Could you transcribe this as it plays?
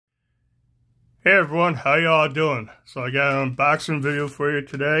Hey everyone, how y'all doing? So I got an unboxing video for you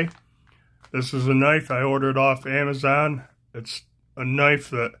today. This is a knife I ordered off Amazon. It's a knife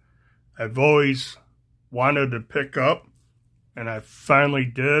that I've always wanted to pick up, and I finally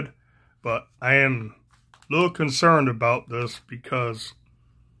did. But I am a little concerned about this because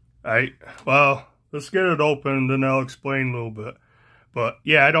let's get it open and then I'll explain a little bit. But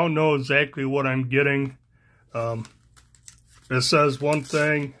yeah, I don't know exactly what I'm getting. It says one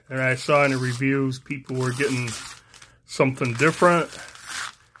thing, and I saw in the reviews people were getting something different.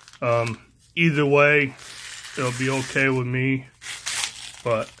 Either way, it'll be okay with me.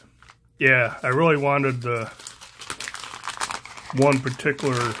 But yeah, I really wanted the one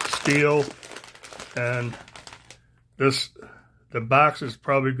particular steel, and the box is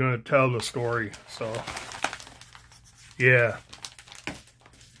probably going to tell the story. So yeah,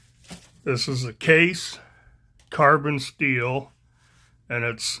 this is the case. Carbon steel, and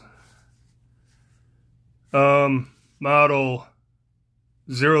it's model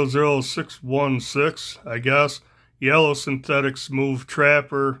 00616, I guess. Yellow synthetic smooth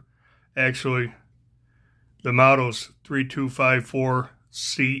trapper. Actually, the model's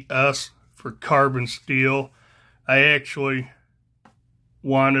 3254CS for carbon steel. I actually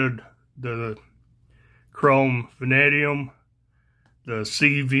wanted the chrome vanadium, the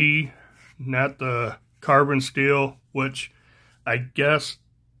CV, not the carbon steel, which I guess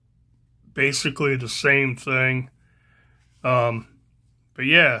basically the same thing. But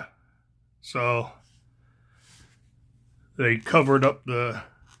yeah, so they covered up the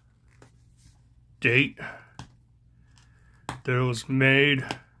date that it was made,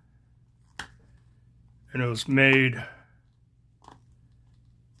 and it was made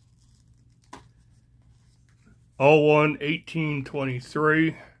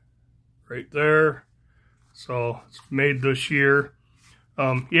 01/18/23 right there. So it's made this year.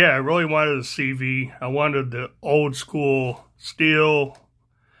 Yeah, I really wanted a CV. I wanted the old school steel.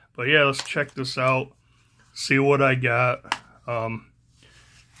 But yeah, let's check this out. See what I got.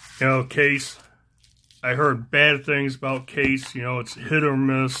 Case. I heard bad things about Case. It's hit or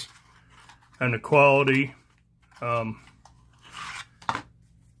miss and the quality. I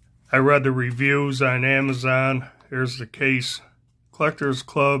read the reviews on Amazon. Here's the Case Collectors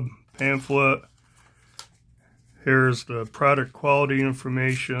Club pamphlet. Here's the product quality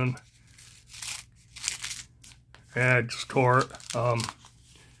information. And I just tore it.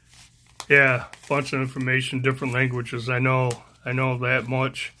 Yeah, a bunch of information, different languages. I know that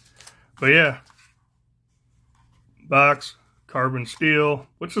much. But yeah, box, carbon steel,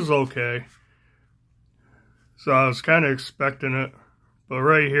 which is okay. So I was kind of expecting it. But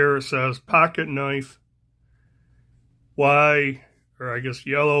right here it says pocket knife,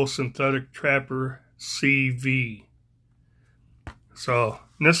 yellow synthetic trapper, CV. So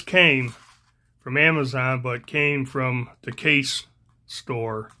this came from Amazon, but came from the Case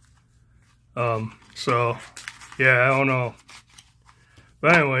store. So yeah, I don't know.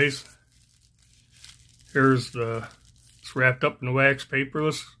 But anyways, it's wrapped up in the wax paper.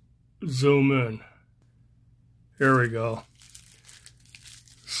 Let's zoom in. Here we go.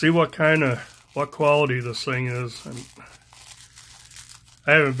 See what quality this thing is.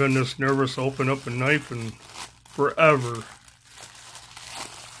 I haven't been this nervous to open up a knife in forever.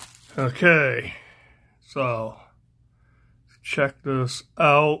 Okay, so check this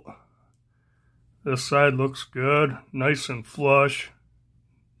out. This side looks good, nice and flush,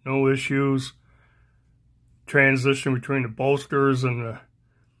 no issues. Transition between the bolsters and the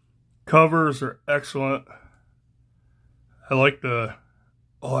covers are excellent. I like this.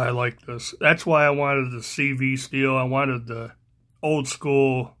 That's why I wanted the CV steel. I wanted the old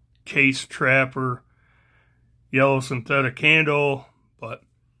school Case trapper, yellow synthetic handle. But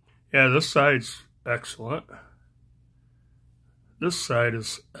yeah, this side's excellent. This side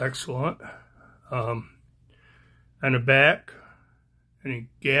is excellent. And the back, any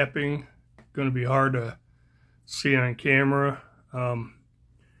gapping, going to be hard to see on camera.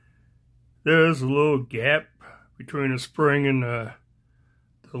 There's a little gap between the spring and the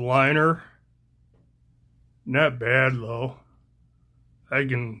liner. Not bad though. I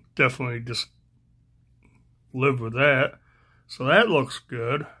can definitely just live with that. So that looks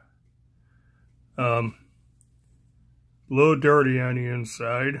good. A little dirty on the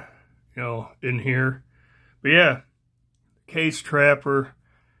inside, in here. But yeah, Case trapper.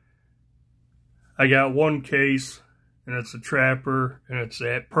 I got one case, and it's a trapper, and it's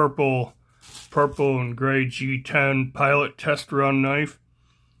that purple and gray G10 pilot test run knife.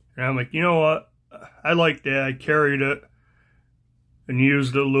 And I'm like, you know what? I like that. I carried it and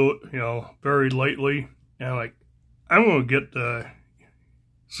used it a little, very lightly. And I'm like, I'm going to get the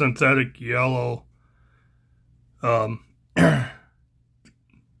synthetic yellow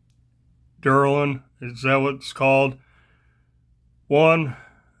Durlin, is that what it's called? One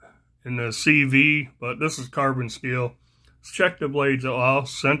in the CV, but this is carbon steel. Let's check the blades out.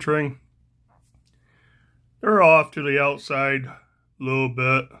 Centering. They're off to the outside a little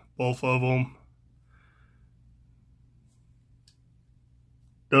bit, both of them.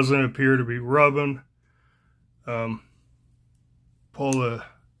 Doesn't appear to be rubbing. Pull the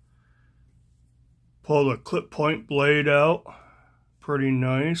clip point blade out. Pretty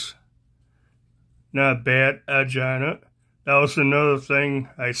nice. Not bad edge on it. That was another thing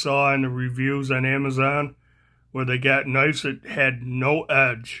I saw in the reviews on Amazon, where they got knives that had no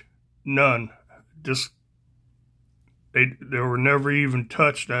edge. None. Just, they were never even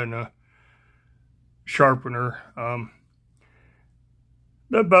touched on a sharpener.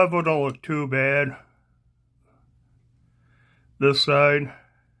 The bevel don't look too bad. This side,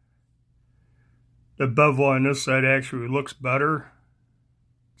 the bevel on this side actually looks better.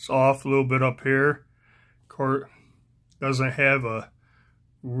 It's off a little bit up here. Of course, doesn't have a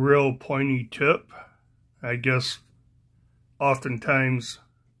real pointy tip. I guess oftentimes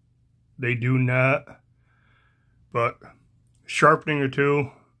they do not. But sharpening the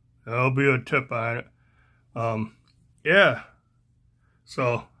two, there'll be a tip on it. Yeah.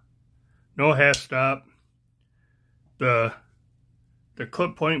 So, no half stop. The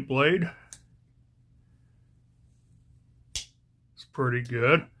clip point blade is pretty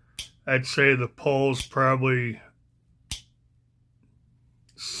good. I'd say the pull's probably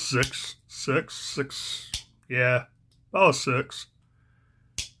six, yeah, about 6.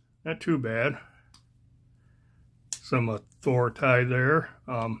 Not too bad. Some Thor tie there.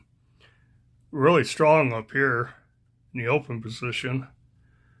 Really strong up here in the open position.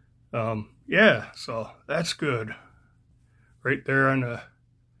 Yeah, so that's good. Right there on the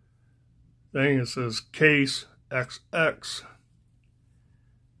thing, it says Case XX.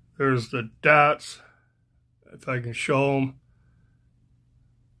 There's the dots. If I can show them,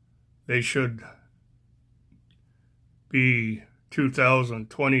 they should be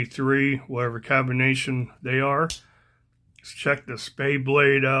 2023, whatever combination they are. Let's check the spade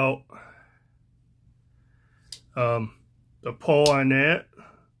blade out. The pull on that,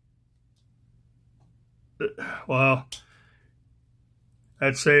 well,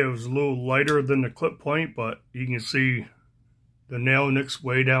 I'd say it was a little lighter than the clip point, but you can see the nail nick's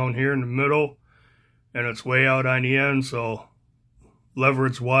way down here in the middle, and it's way out on the end, so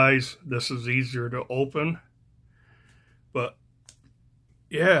leverage-wise, this is easier to open. But,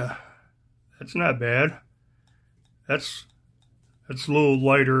 yeah, that's not bad. That's a little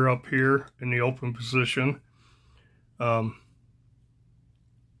lighter up here in the open position. Boy,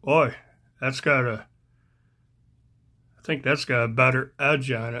 I think that's got a better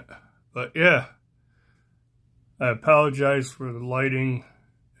edge on it. But yeah, I apologize for the lighting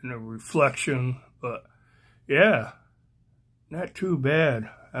and the reflection, but yeah, not too bad.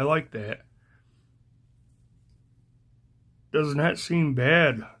 I like that. Does not seem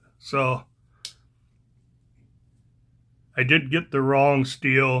bad. So I did get the wrong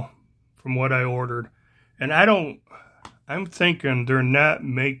steel from what I ordered. And I'm thinking they're not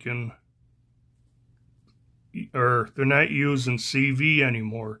making, or they're not using CV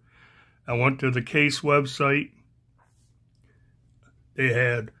anymore. I went to the Case website. They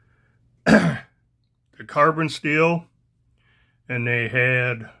had the carbon steel, and they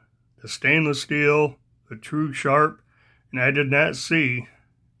had the stainless steel, the True Sharp, and I did not see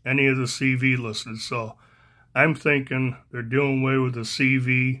any of the CV listed. So I'm thinking they're doing away with the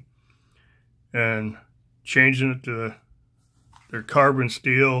CV and changing it to their carbon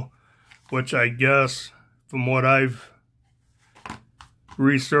steel, which I guess, from what I've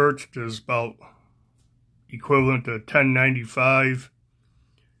researched, is about equivalent to $10.95.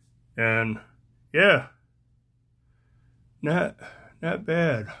 And yeah, not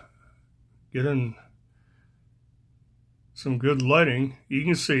bad. Getting some good lighting. You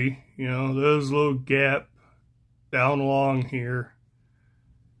can see, you know, there's a little gap down along here,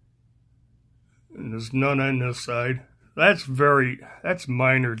 and there's none on this side. That's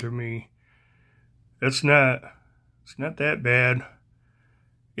minor to me. It's not that bad.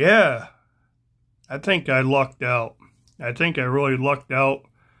 Yeah, I think I lucked out. I think I really lucked out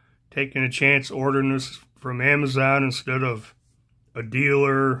taking a chance ordering this from Amazon instead of a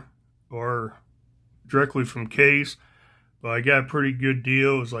dealer or directly from Case. But I got a pretty good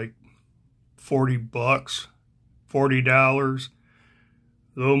deal. It was like $40, $40.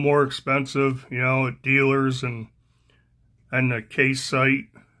 A little more expensive, you know, at dealers and on the Case site.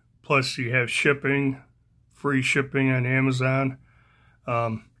 Plus you have shipping, free shipping on Amazon.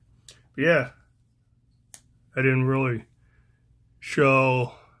 But yeah, I didn't really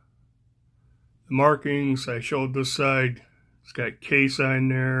show the markings. I showed this side. It's got case on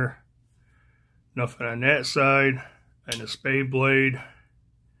there. Nothing on that side. And the spade blade.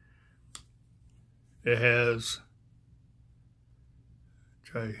 It has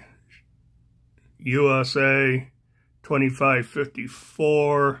USA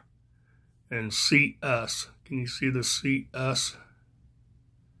 2554 and CS. Can you see the CS?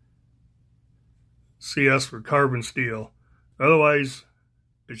 CS for carbon steel. Otherwise,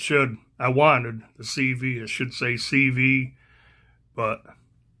 it should, I wanted the CV. It should say CV, but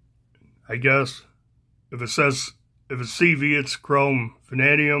I guess if it's CV, it's chrome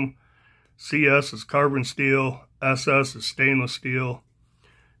vanadium. CS is carbon steel. SS is stainless steel.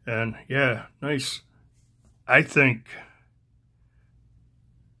 And yeah, nice. I think,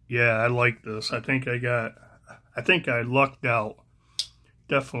 yeah, I like this. I think I lucked out.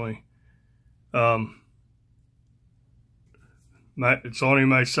 Definitely. It's only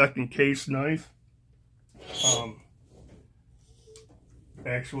my second case knife.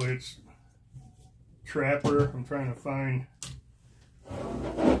 Actually, it's Trapper. I'm trying to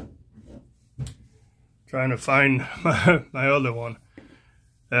find my other one.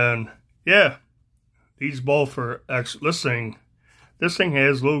 And yeah, these both are excellent. This thing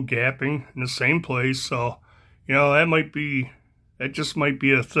has a little gapping in the same place, so you know that just might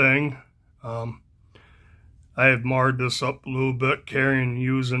be a thing. I have marred this up a little bit carrying and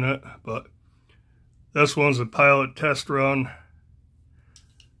using it, but this one's a pilot test run.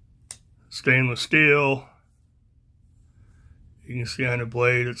 Stainless steel. You can see on the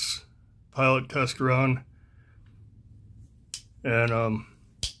blade it's pilot test run. And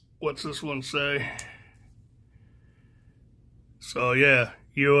what's this one say? So yeah,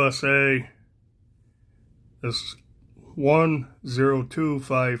 USA. This is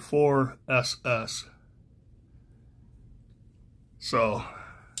 10254 SS. So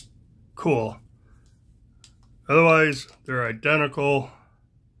cool. Otherwise, they're identical.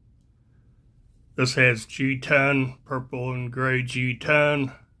 This has G10, purple and gray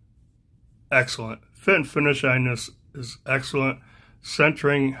G10. Excellent. Fit and finish on this is excellent.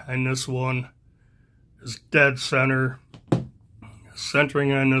 Centering on this one is dead center.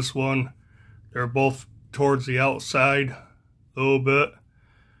 Centering on this one, they're both towards the outside a little bit.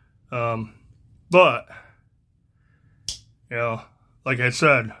 But, you know, like I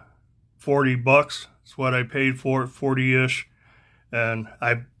said, $40 is what I paid for it, 40-ish. And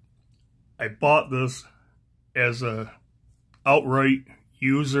I bought this as a outright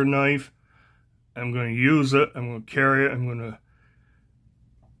user knife. I'm going to use it. I'm going to carry it. I'm going to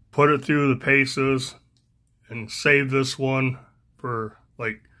put it through the paces and save this one for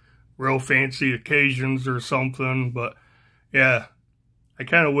like real fancy occasions or something. But yeah, I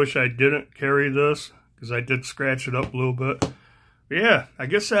kind of wish I didn't carry this because I did scratch it up a little bit. But yeah, I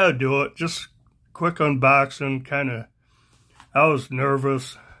guess that'll do it. Just quick unboxing. I was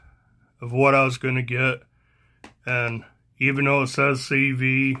nervous of what I was going to get. And even though it said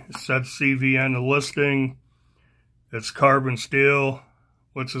CV on the listing, it's carbon steel,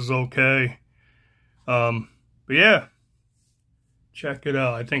 which is okay. But yeah, check it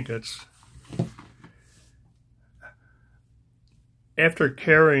out. I think it's, after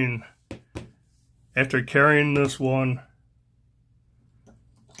carrying this one,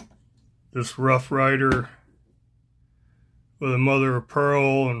 this Rough Rider with a mother of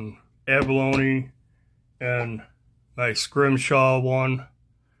pearl and abalone, and my Scrimshaw one.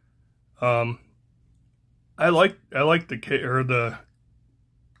 I like the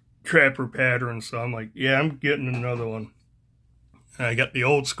Trapper pattern, so I'm like, yeah, I'm getting another one. And I got the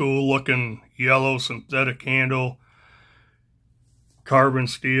old school looking yellow synthetic handle, carbon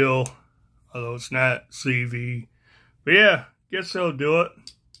steel, although it's not CV. But yeah, guess that'll do it.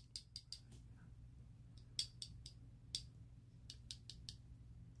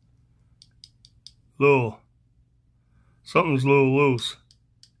 Something's a little loose.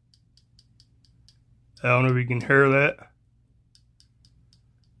 I don't know if you can hear that.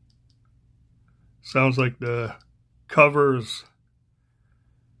 Sounds like the covers,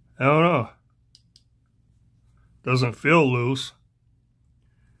 I don't know. Doesn't feel loose.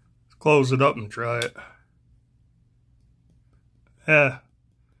 Let's close it up and try it. Yeah.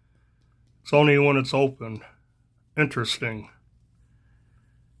 It's only when it's open. Interesting.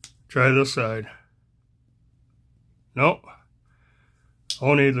 Try this side. Nope.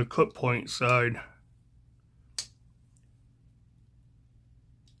 Only the clip point side.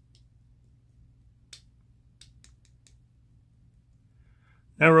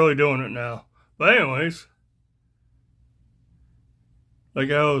 Not really doing it now. But anyways,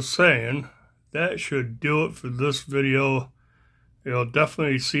 like I was saying, that should do it for this video. You'll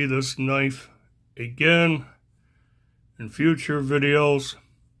definitely see this knife again in future videos.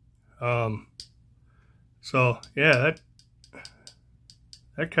 So yeah,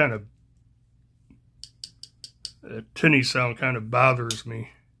 that kind of, that tinny sound kind of bothers me.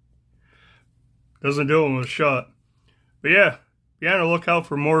 Doesn't do it with a shot. But yeah, be on the lookout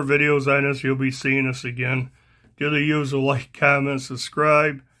for more videos on this. You'll be seeing us again. Give the usual like, comment,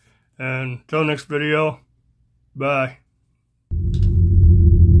 subscribe. And until next video, bye.